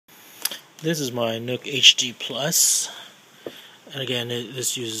This is my Nook HD Plus, and again,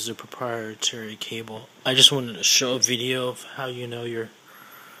 this uses a proprietary cable. I just wanted to show a video of how you know your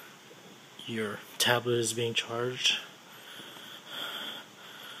tablet is being charged.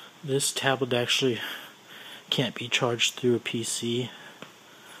 This tablet actually can't be charged through a PC,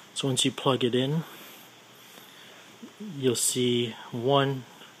 so once you plug it in, you'll see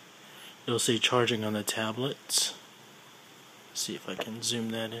it'll say charging on the tablet. See if I can zoom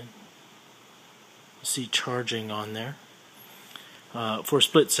that in. See charging on there. For a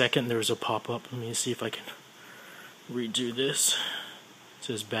split second there was a pop-up. Let me see if I can redo this. It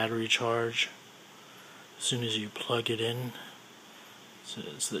says battery charge. As soon as you plug it in, it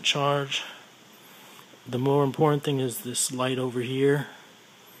says the charge. The more important thing is this light over here.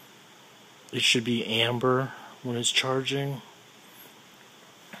 It should be amber when it's charging.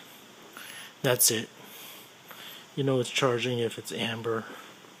 That's it. You know it's charging if it's amber.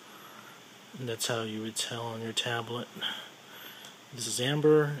 And that's how you would tell on your tablet. This is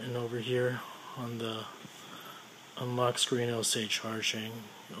amber, and over here on the unlock screen it'll say charging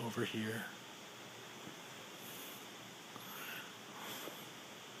over here.